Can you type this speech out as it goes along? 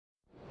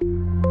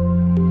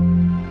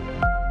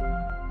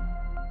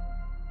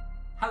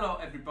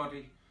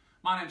everybody.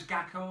 My name's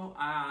Gacko,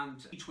 and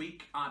each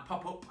week I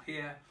pop up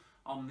here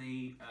on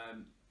the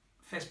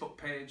Facebook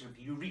page of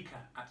Eureka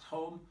at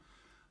Home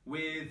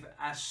with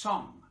a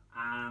song,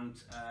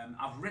 and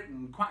I've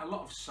written quite a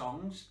lot of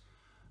songs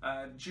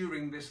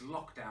during this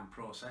lockdown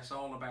process,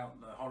 all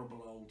about the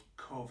horrible old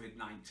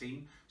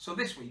COVID-19. So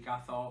this week I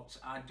thought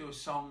I'd do a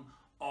song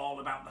all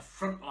about the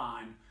front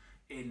line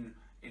in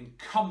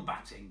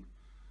combating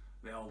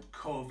the old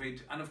COVID,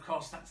 and of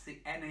course that's the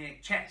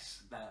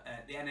NHS.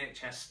 The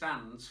NHS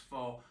stands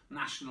for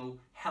National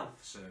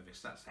Health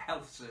Service. That's the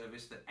health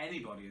service that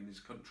anybody in this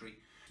country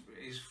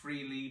is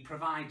freely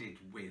provided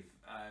with.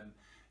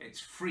 It's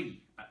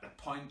free at the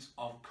point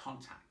of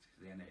contact,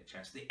 the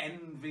NHS, the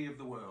envy of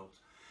the world.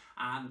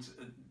 And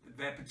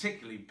they're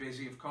particularly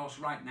busy, of course,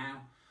 right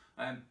now,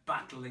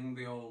 battling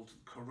the old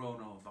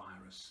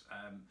coronavirus.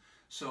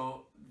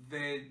 So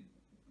they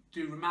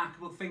do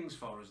remarkable things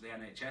for us, the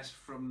NHS,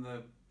 from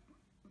the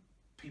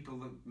people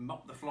that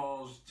mop the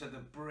floors to the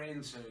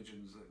brain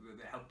surgeons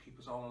that help keep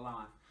us all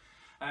alive.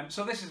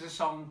 So this is a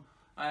song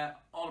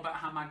all about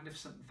how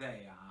magnificent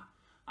they are,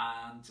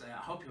 and I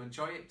hope you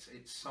enjoy it.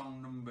 It's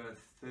song number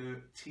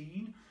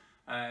 13,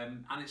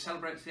 and it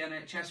celebrates the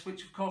NHS,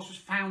 which of course was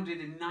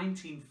founded in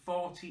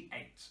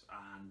 1948,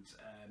 and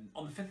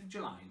on the 5th of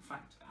July in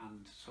fact,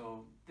 and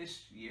so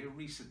this year,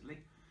 recently,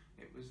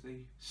 it was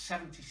the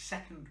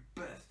 72nd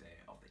birthday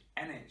of the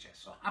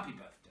NHS, so happy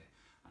birthday.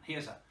 And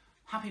here's a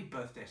happy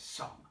birthday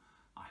song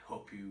I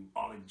hope you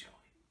all enjoy.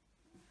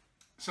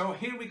 So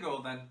here we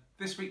go then,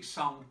 this week's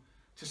song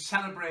to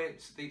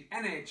celebrate the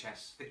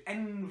NHS, the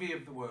envy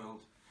of the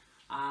world.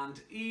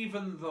 And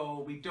even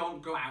though we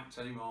don't go out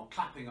anymore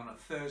clapping on a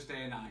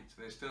Thursday night,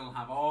 they still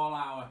have all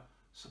our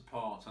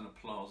support and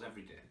applause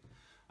every day.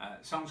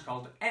 The song's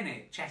called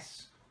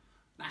NHS,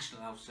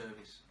 National Health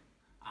Service,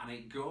 and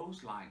it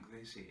goes like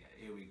this here.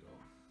 Here we go.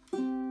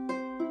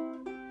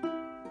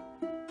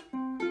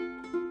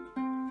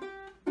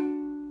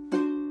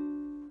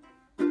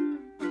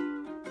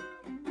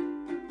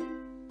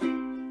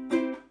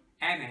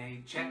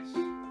 NHS,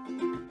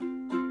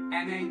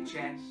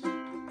 NHS,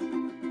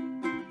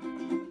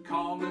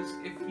 call us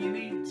if you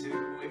need to,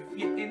 if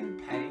you're in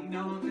pain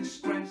or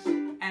distress.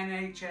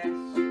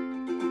 NHS,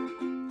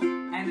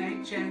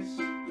 NHS,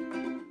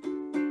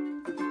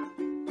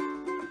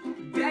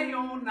 day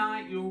or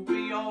night you'll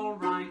be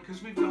alright,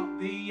 cause we've got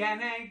the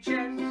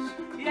NHS.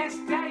 Yes,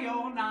 day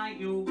or night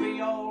you'll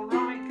be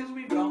alright, cause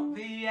we've got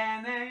the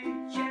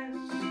NHS.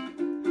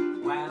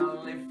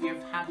 Well, if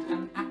you've had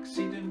an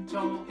accident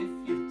or if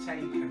you've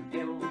taken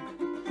ill,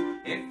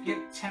 if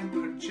your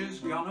temperature's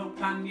gone up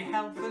and your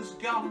health has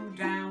gone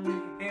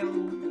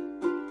downhill,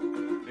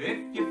 if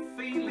you're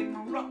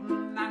feeling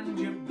rotten and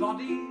your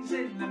body's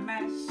in a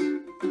mess,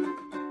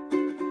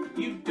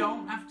 you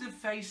don't have to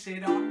face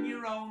it on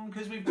your own,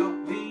 cause we've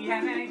got the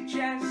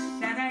NHS,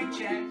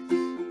 NHS,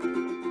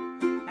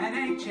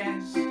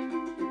 NHS.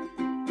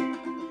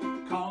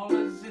 Call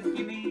us if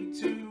you need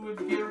to,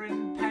 if you're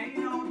in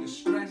pain or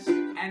distress.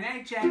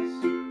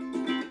 NHS,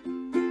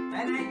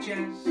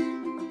 NHS,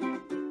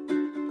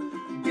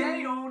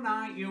 day or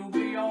night you'll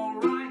be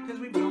alright, cause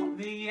we've got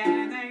the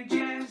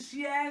NHS.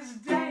 Yes,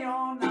 day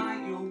or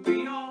night you'll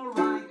be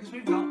alright, cause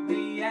we've got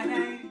the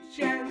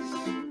NHS.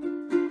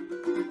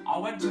 I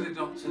went to the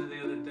doctor the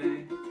other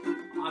day.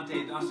 I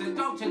did. I said,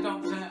 doctor,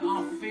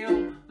 I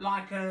feel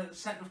like a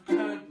set of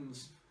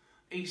curtains.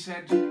 He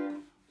said,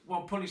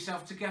 well, pull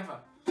yourself together.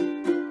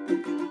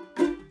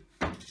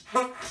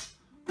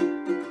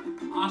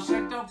 I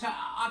said, doctor,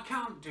 I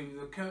can't do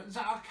the curtains.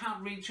 I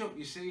can't reach up,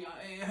 you see.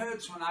 It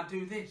hurts when I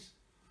do this.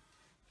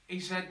 He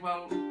said,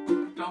 well,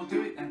 don't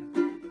do it then.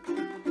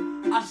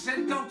 I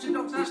said, doctor,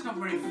 that's not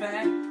very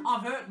fair.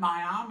 I've hurt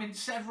my arm in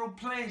several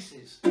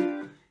places.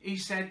 He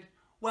said,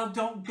 well,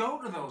 don't go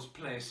to those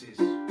places.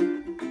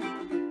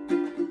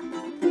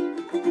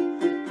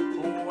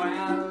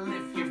 Well,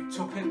 if you've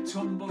took a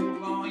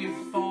tumble or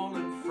you've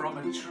fallen from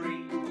a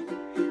tree,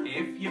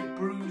 if you're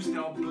bruised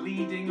or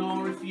bleeding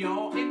or if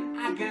you're in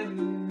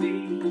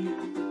agony,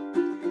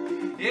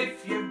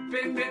 if you've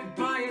been bit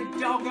by a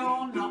dog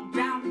or knocked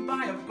down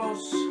by a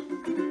bus,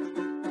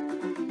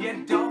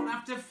 you don't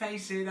have to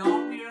face it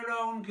on your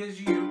own, cause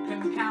you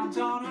can count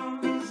on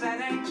us.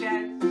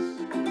 NHS,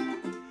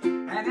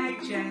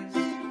 NHS,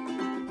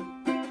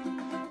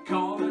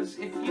 call us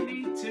if you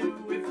need to,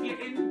 if you're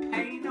in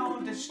pain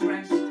or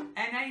distress.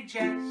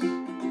 NHS,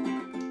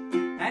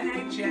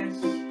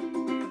 NHS,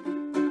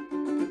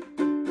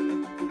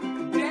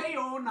 day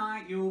or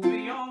night you'll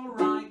be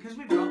alright, cause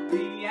we've got the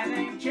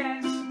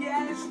NHS.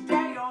 Yes,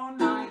 day or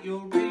night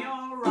you'll be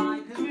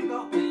alright, cause we've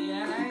got the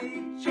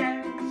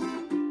NHS.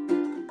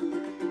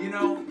 You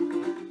know,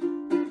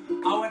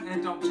 I went to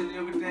the doctor the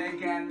other day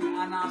again,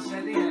 and I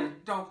said, here,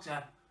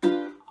 doctor,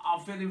 I'm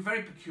feeling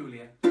very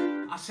peculiar.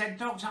 I said,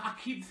 doctor, I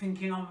keep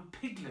thinking I'm a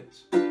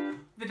piglet.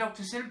 The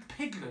doctor said,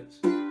 piglet?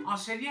 I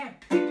said, yeah,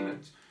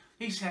 piglet.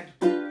 He said,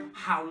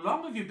 how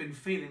long have you been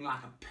feeling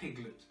like a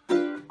piglet?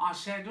 I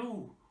said,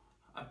 oh,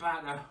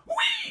 about a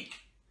week.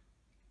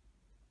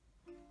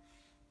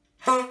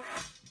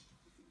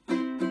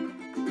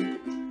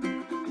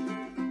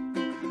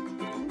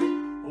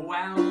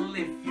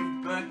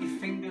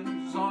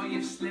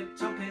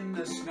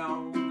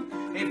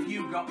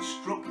 got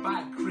struck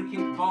by a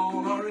cricket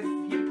ball, or if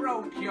you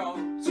broke your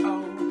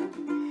toe,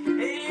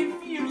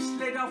 if you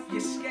slid off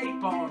your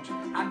skateboard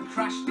and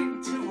crashed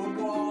into a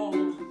wall.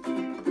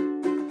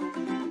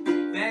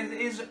 There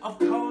is, of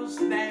course,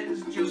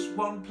 there's just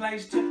one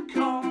place to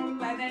call: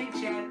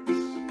 NHS.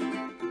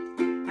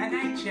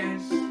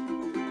 NHS.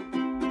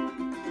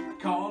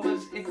 Call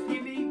us if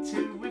you need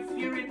to, if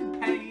you're in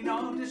pain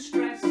or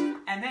distress.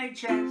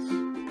 NHS.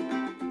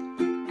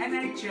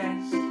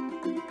 NHS.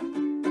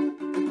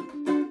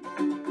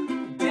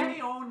 Day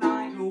or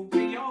night you'll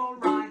be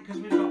alright, cause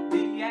we've got the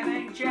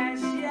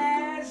NHS.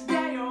 Yes,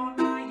 day or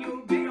night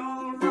you'll be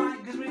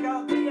alright, cause we've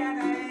got the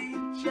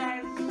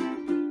NHS.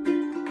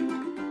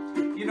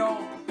 You know,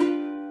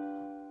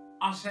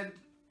 I said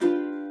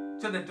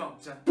to the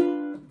doctor,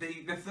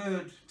 the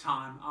third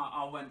time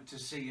I went to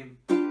see him,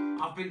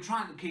 I've been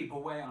trying to keep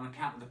away on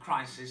account of the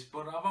crisis,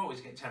 but I've always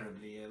get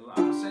terribly ill.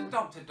 I said,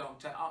 doctor,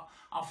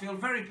 I feel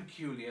very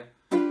peculiar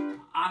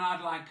and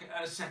I'd like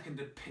a second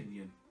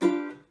opinion.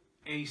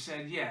 He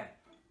said, yeah,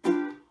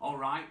 all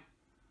right,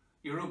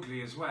 you're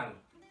ugly as well.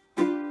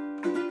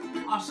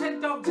 I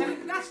said, doctor,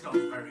 that's not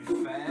very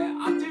fair.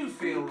 I do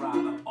feel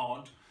rather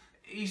odd.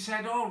 He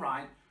said, all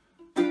right,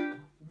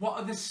 what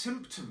are the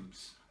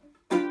symptoms?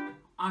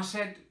 I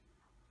said,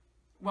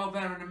 well,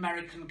 they're an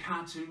American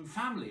cartoon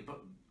family, but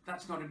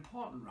that's not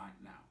important right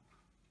now.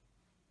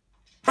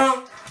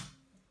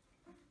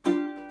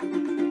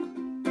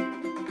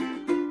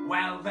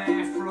 Well,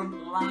 they're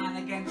front line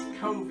against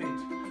COVID.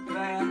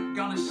 They're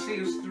gonna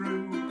see us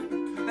through.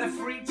 They're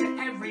free to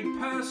every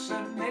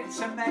person. It's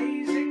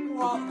amazing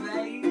what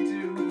they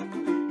do.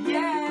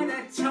 Yeah,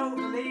 they're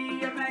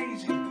totally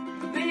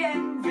amazing. The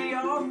envy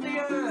of the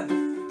earth.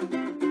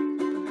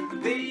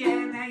 The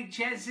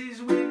NHS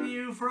is with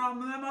you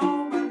from the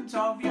moment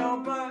of your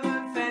birth.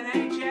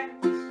 NHS.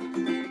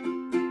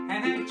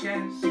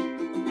 NHS.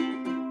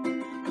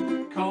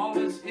 Call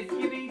us if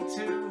you need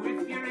to,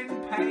 if you're in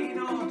pain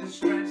or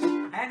distress.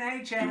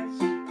 NHS.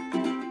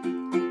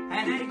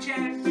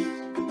 NHS.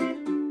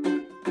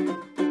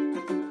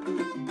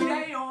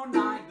 Day or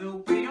night they'll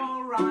be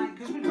alright,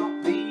 cause we've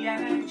got the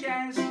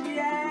NHS.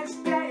 Yes,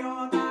 day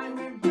or night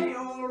we'll be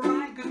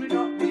alright, cause we've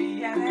got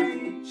the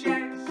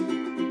NHS.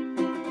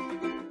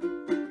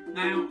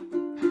 Now,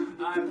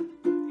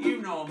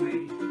 you know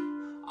me,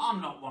 I'm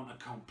not one to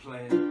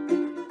complain.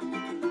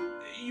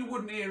 You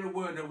wouldn't hear a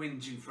word of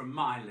whinging from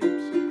my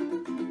lips,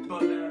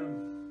 but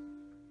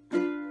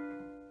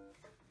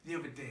the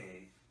other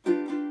day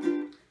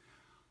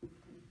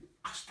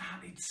I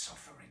started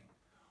suffering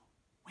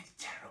with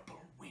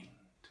terrible wind,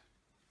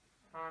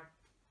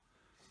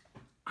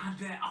 and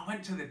I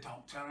went to the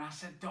doctor and I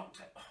said,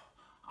 doctor,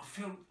 I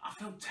feel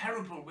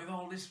terrible with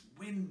all this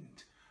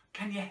wind,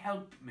 can you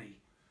help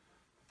me?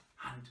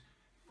 And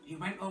he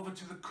went over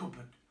to the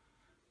cupboard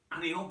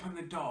and he opened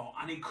the door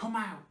and he come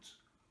out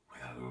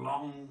with a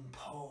long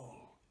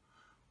pole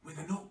with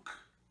an hook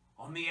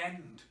on the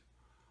end.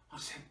 I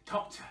said,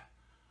 doctor,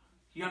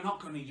 you're not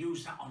going to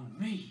use that on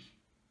me?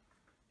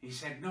 He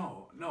said,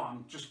 no,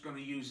 I'm just going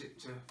to use it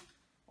to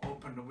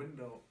open the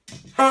window.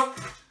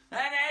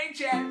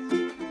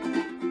 NHS.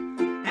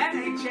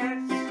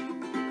 NHS.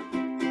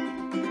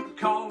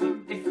 Call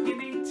them if you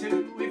need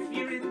to, if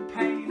you're in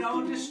pain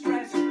or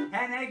distress.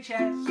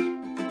 NHS.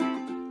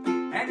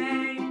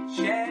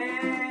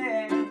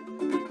 NHS.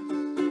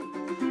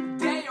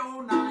 Day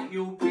or night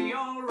you'll be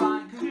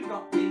alright, cause we've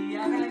got the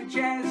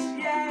NHS.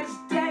 Yes,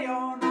 day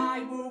or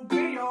night we'll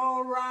be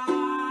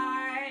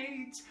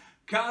alright,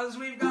 cause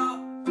we've got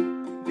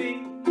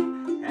the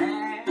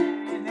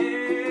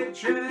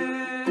NHS.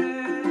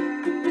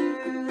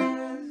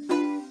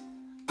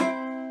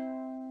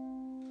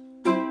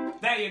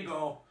 There you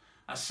go,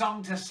 a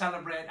song to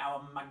celebrate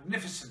our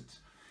magnificent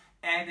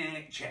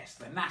NHS,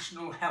 the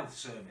National Health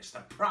Service, the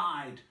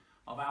pride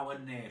of our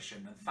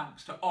nation, and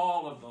thanks to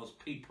all of those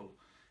people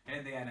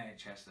in the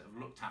NHS that have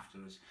looked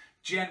after us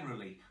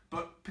generally,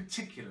 but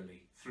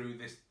particularly through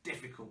this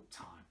difficult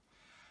time.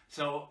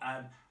 So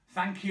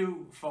thank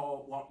you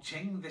for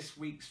watching this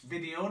week's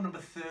video,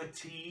 number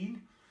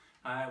 13.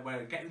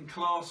 We're getting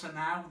closer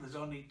now. There's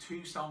only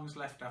 2 songs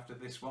left after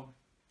this one.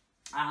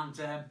 And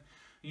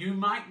you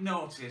might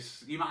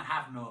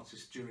have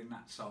noticed during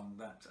that song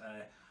that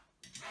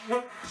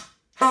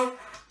I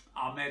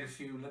made a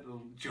few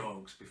little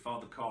jokes before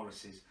the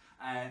choruses.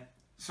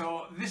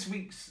 So this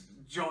week's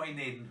join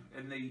in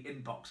the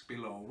inbox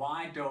below.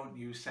 Why don't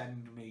you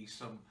send me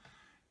some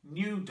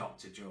new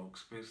doctor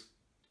jokes? Because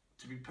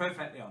to be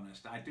perfectly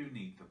honest, I do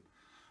need them.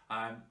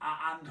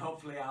 And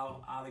hopefully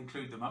I'll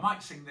include them. I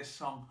might sing this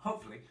song,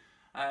 hopefully,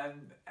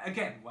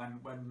 again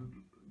when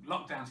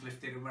lockdown's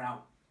lifted and we're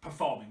out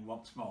performing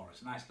once more.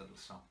 It's a nice little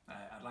song.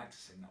 I'd like to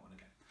sing that one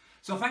again.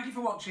 So thank you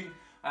for watching.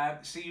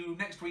 See you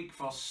next week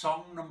for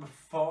song number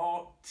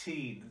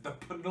 14, the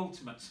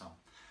penultimate song.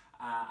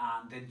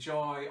 And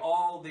enjoy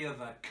all the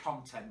other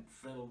content,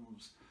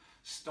 films,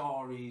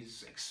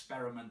 stories,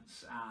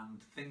 experiments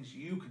and things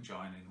you can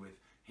join in with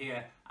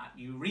here at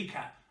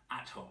Eureka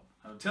at Home.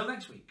 Until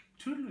next week,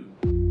 toodaloo.